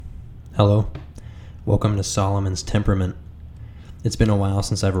Hello, welcome to Solomon's Temperament. It's been a while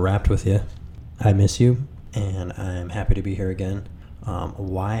since I've rapped with you. I miss you, and I'm happy to be here again.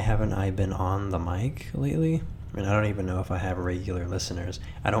 Why haven't I been on the mic lately? I mean, I don't even know if I have regular listeners.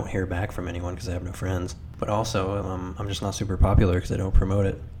 I don't hear back from anyone because I have no friends. But also, I'm just not super popular because I don't promote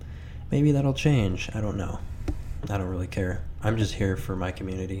it. Maybe that'll change. I don't know. I don't really care. I'm just here for my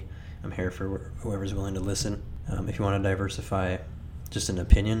community. I'm here for whoever's willing to listen. If you want to diversify just an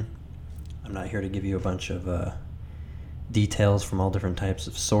opinion, I'm not here to give you a bunch of details from all different types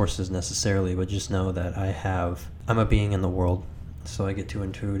of sources necessarily, but just know that I'm a being in the world, so I get to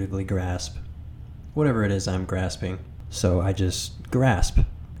intuitively grasp whatever it is I'm grasping. So I just grasp.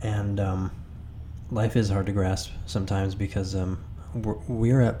 And life is hard to grasp sometimes because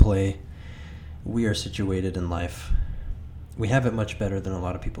we're at play. We are situated in life. We have it much better than a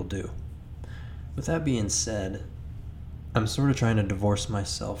lot of people do. With that being said, I'm sort of trying to divorce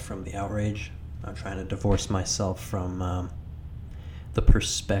myself from the outrage. I'm trying to divorce myself from the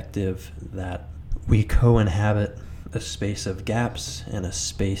perspective that we co-inhabit a space of gaps and a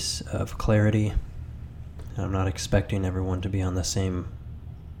space of clarity. And I'm not expecting everyone to be on the same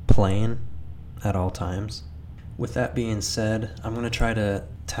plane at all times. With that being said, I'm going to try to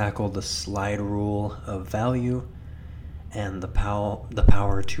tackle the slide rule of value and the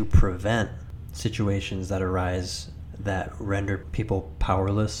power to prevent situations that arise that render people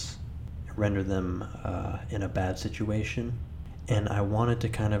powerless, render them in a bad situation. And I wanted to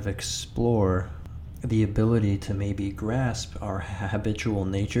kind of explore the ability to maybe grasp our habitual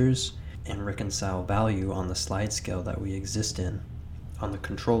natures and reconcile value on the slide scale that we exist in, on the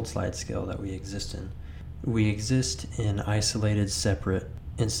controlled slide scale that we exist in. We exist in isolated, separate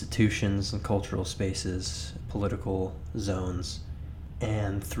institutions and cultural spaces, political zones,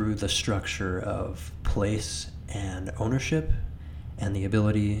 and through the structure of place and ownership and the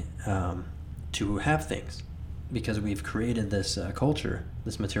ability to have things, because we've created this culture,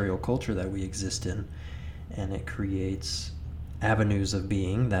 this material culture that we exist in, and it creates avenues of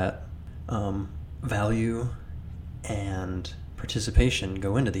being that value and participation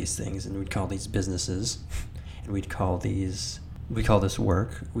go into these things, and we'd call these businesses, and we'd call this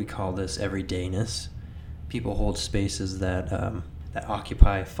work, we call this everydayness. People hold spaces that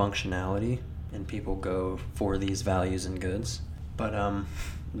occupy functionality, and people go for these values and goods. But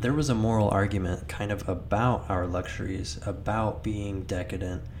there was a moral argument kind of about our luxuries, about being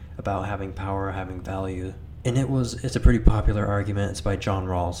decadent, about having power, having value. And it's a pretty popular argument. It's by John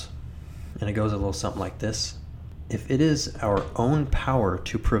Rawls. And it goes a little something like this. If it is our own power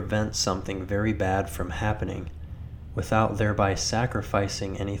to prevent something very bad from happening without thereby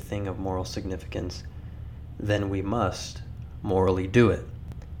sacrificing anything of moral significance, then we must morally do it.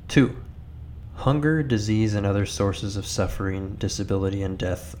 2. Hunger, disease, and other sources of suffering, disability, and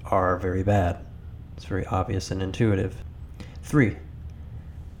death are very bad. It's very obvious and intuitive. 3.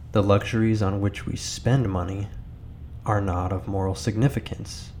 The luxuries on which we spend money are not of moral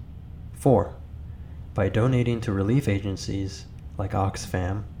significance. 4. By donating to relief agencies like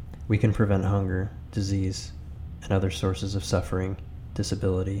Oxfam, we can prevent hunger, disease, and other sources of suffering,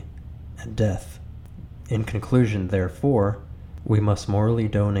 disability, and death. In conclusion, therefore, we must morally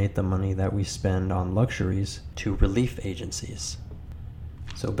donate the money that we spend on luxuries to relief agencies.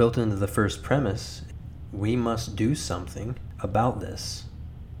 So built into the first premise, we must do something about this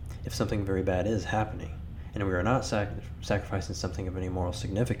if something very bad is happening. And we are not sacrificing something of any moral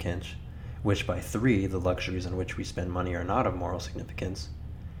significance, which by 3, the luxuries on which we spend money are not of moral significance,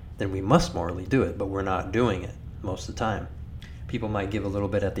 then we must morally do it, but we're not doing it most of the time. People might give a little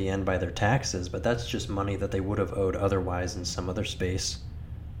bit at the end by their taxes, but that's just money that they would have owed otherwise in some other space,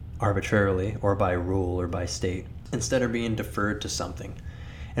 arbitrarily, or by rule, or by state, instead of being deferred to something.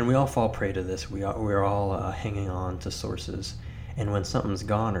 And we all fall prey to this. We're all hanging on to sources. And when something's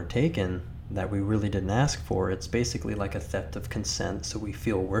gone or taken that we really didn't ask for, it's basically like a theft of consent, so we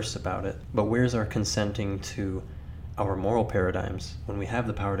feel worse about it. But where's our consenting to our moral paradigms when we have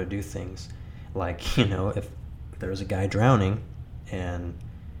the power to do things? Like, if there's a guy drowning, and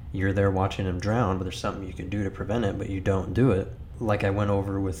you're there watching him drown, but there's something you can do to prevent it, but you don't do it. Like I went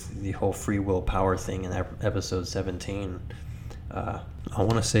over with the whole free will power thing in episode 17. I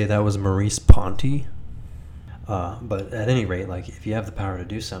want to say that was Maurice Ponty. But at any rate, like if you have the power to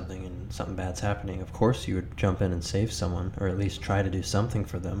do something and something bad's happening, of course you would jump in and save someone, or at least try to do something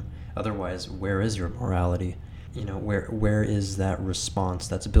for them. Otherwise, where is your morality? Where is that response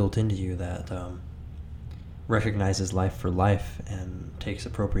that's built into you that recognizes life for life and takes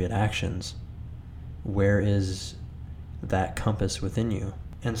appropriate actions? Where is that compass within you?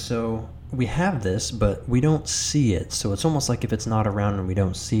 And so we have this, but we don't see it. So it's almost like if it's not around and we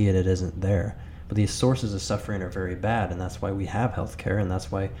don't see it, it isn't there. But these sources of suffering are very bad, and that's why we have healthcare, and that's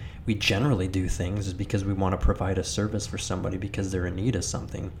why we generally do things, is because we want to provide a service for somebody because they're in need of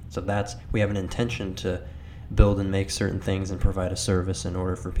something. So we have an intention to build and make certain things and provide a service in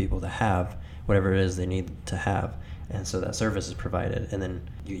order for people to have whatever it is they need to have. And so that service is provided, and then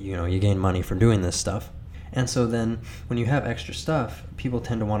you gain money from doing this stuff. And so then when you have extra stuff, people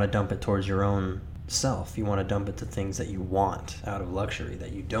tend to want to dump it towards your own self. You want to dump it to things that you want out of luxury,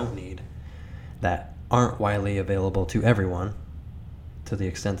 that you don't need, that aren't widely available to everyone, to the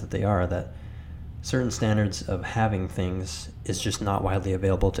extent that they are, that certain standards of having things is just not widely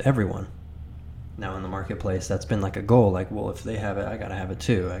available to everyone. Now in the marketplace, that's been like a goal, like, well, if they have it, I gotta have it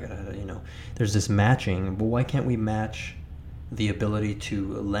too. There's this matching. Well, why can't we match the ability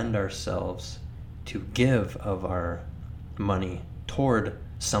to lend ourselves, to give of our money toward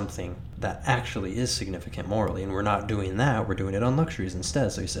something that actually is significant morally? And we're not doing that. We're doing it on luxuries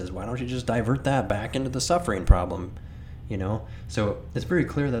instead. So he says, why don't you just divert that back into the suffering problem? So it's very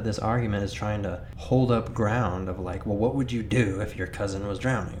clear that this argument is trying to hold up ground of like, well, what would you do if your cousin was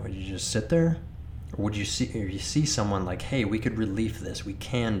drowning? Would you just sit there? Or would you see someone like, hey, we could relieve this. We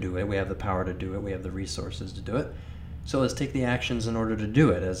can do it. We have the power to do it. We have the resources to do it. So let's take the actions in order to do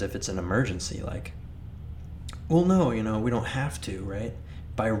it, as if it's an emergency. Like, well, no, we don't have to, right?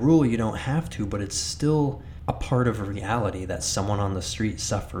 By rule, you don't have to, but it's still a part of reality that someone on the street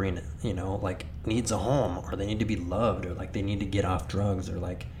suffering, like needs a home, or they need to be loved, or like they need to get off drugs, or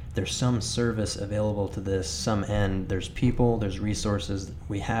like there's some service available to this, some end. There's people, there's resources.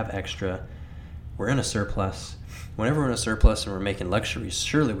 We have extra. We're in a surplus. Whenever we're in a surplus and we're making luxuries,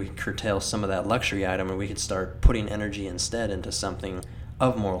 surely we can curtail some of that luxury item and we could start putting energy instead into something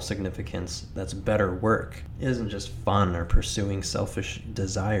of moral significance that's better work. It isn't just fun or pursuing selfish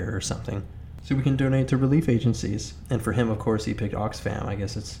desire or something. So we can donate to relief agencies. And for him, of course, he picked Oxfam. I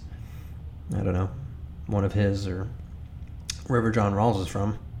guess it's, I don't know, one of his, or wherever John Rawls is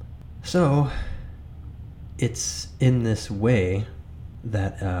from. So it's in this way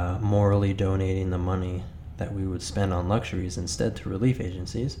that morally donating the money that we would spend on luxuries instead to relief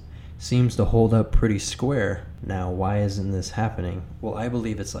agencies seems to hold up pretty square. Now, why isn't this happening? Well, I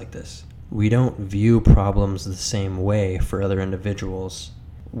believe it's like this. We don't view problems the same way for other individuals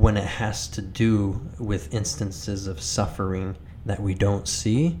when it has to do with instances of suffering that we don't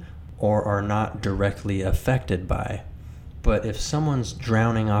see or are not directly affected by. But if someone's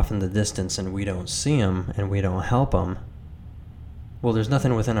drowning off in the distance and we don't see them and we don't help them, well, there's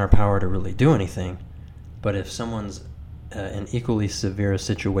nothing within our power to really do anything. But if someone's an equally severe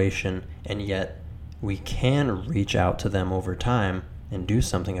situation and yet we can reach out to them over time and do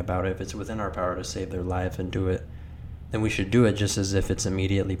something about it, if it's within our power to save their life and do it, then we should do it just as if it's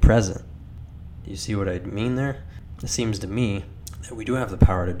immediately present. Do you see what I mean there? It seems to me that we do have the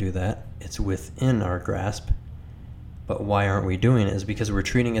power to do that. It's within our grasp. But why aren't we doing it? Is because we're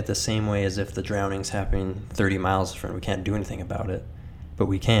treating it the same way as if the drowning's happening 30 miles from. We can't do anything about it, but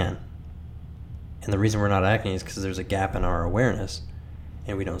we can. And the reason we're not acting is because there's a gap in our awareness,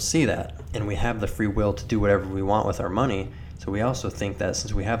 and we don't see that. And we have the free will to do whatever we want with our money, so we also think that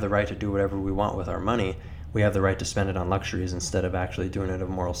since we have the right to do whatever we want with our money, we have the right to spend it on luxuries instead of actually doing it of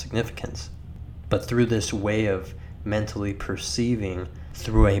moral significance. But through this way of mentally perceiving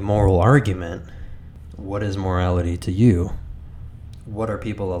through a moral argument, what is morality to you? What are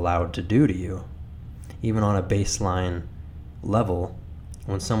people allowed to do to you? Even on a baseline level,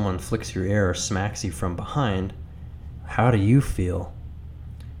 when someone flicks your ear or smacks you from behind, how do you feel?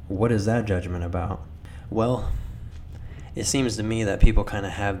 What is that judgment about? Well, it seems to me that people kind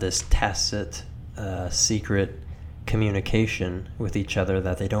of have this tacit, secret communication with each other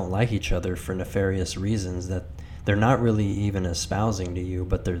that they don't like each other for nefarious reasons, that they're not really even espousing to you,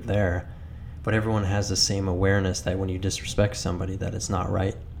 but they're there. But everyone has the same awareness that when you disrespect somebody, that it's not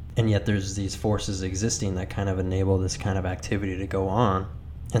right. And yet there's these forces existing that kind of enable this kind of activity to go on.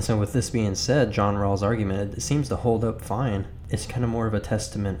 And so with this being said, John Rawls' argument, it seems to hold up fine. It's kind of more of a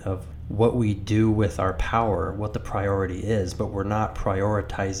testament of what we do with our power, what the priority is, but we're not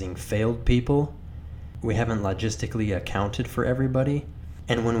prioritizing failed people. We haven't logistically accounted for everybody.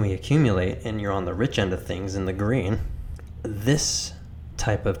 And when we accumulate, and you're on the rich end of things in the green, this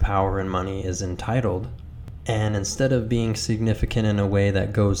type of power and money is entitled, and instead of being significant in a way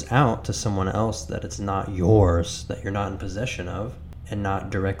that goes out to someone else, that it's not yours, that you're not in possession of and not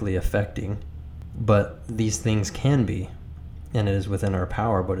directly affecting, but these things can be, and it is within our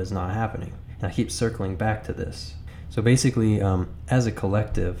power, but it's not happening. And I keep circling back to this. So basically, as a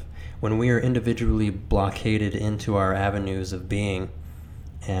collective, when we are individually blockaded into our avenues of being,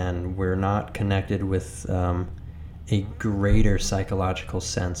 and we're not connected with a greater psychological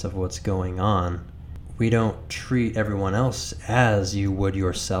sense of what's going on, we don't treat everyone else as you would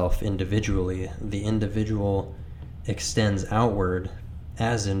yourself individually. The individual extends outward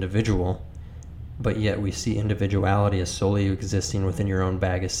as individual, but yet we see individuality as solely existing within your own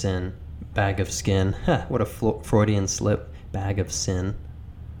bag of skin. What a Freudian slip. Bag of sin.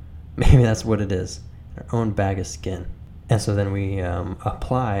 Maybe that's what it is. Our own bag of skin. And so then we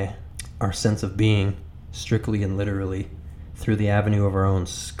apply our sense of being strictly and literally through the avenue of our own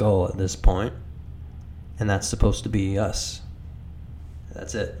skull at this point. And that's supposed to be us.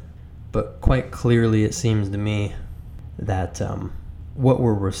 That's it. But quite clearly it seems to me that what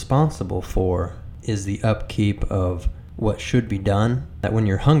we're responsible for is the upkeep of what should be done. That when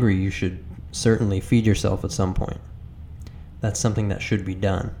you're hungry, you should certainly feed yourself at some point. That's something that should be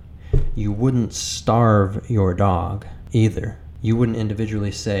done. You wouldn't starve your dog either. You wouldn't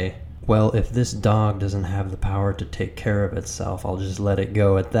individually say, well, if this dog doesn't have the power to take care of itself, I'll just let it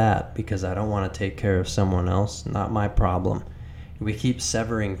go at that because I don't want to take care of someone else. Not my problem. We keep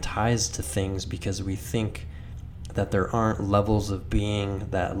severing ties to things because we think that there aren't levels of being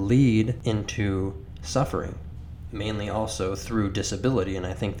that lead into suffering, mainly also through disability, and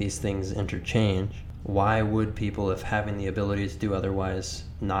I think these things interchange. Why would people, if having the ability to do otherwise,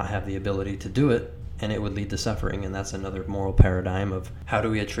 not have the ability to do it, and it would lead to suffering? And that's another moral paradigm of how do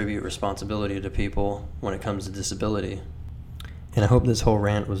we attribute responsibility to people when it comes to disability. And I hope this whole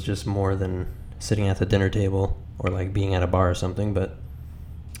rant was just more than sitting at the dinner table or like being at a bar or something, but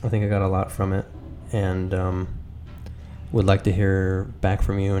I think I got a lot from it, and would like to hear back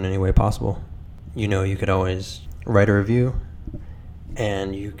from you in any way possible. You know, you could always write a review,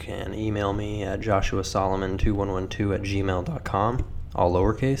 and you can email me at joshuasolomon2112@gmail.com, all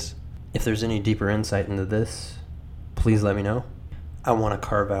lowercase. If there's any deeper insight into this, please let me know. I want to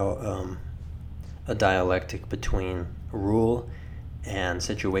carve out a dialectic between rule and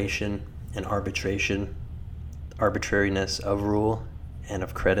situation and arbitration, arbitrariness of rule and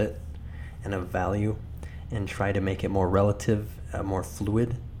of credit and of value, and try to make it more relative, more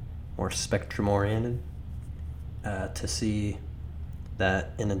fluid, more spectrum-oriented, to see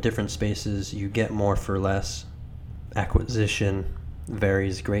that in the different spaces you get more for less. Acquisition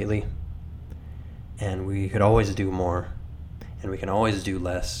varies greatly, and we could always do more, and we can always do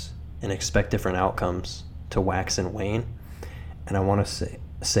less, and expect different outcomes to wax and wane. And I want to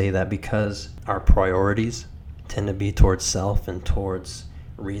say that because our priorities tend to be towards self and towards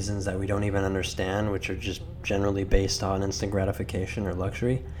reasons that we don't even understand, which are just generally based on instant gratification or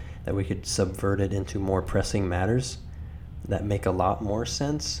luxury, that we could subvert it into more pressing matters that make a lot more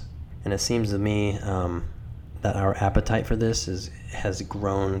sense. And it seems to me that our appetite for this has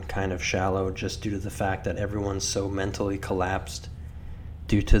grown kind of shallow just due to the fact that everyone's so mentally collapsed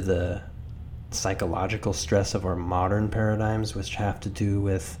due to the psychological stress of our modern paradigms, which have to do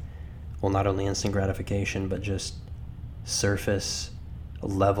with, well, not only instant gratification, but just surface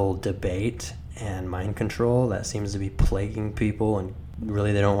level debate and mind control that seems to be plaguing people, and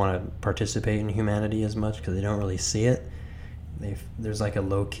really they don't want to participate in humanity as much because they don't really see it. There's like a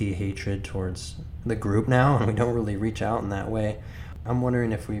low-key hatred towards the group now, and we don't really reach out in that way. I'm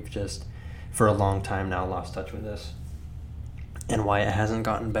wondering if we've just, for a long time now, lost touch with this and why it hasn't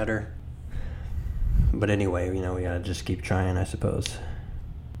gotten better. But anyway, we gotta just keep trying, I suppose.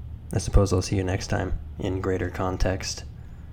 I'll see you next time in greater context.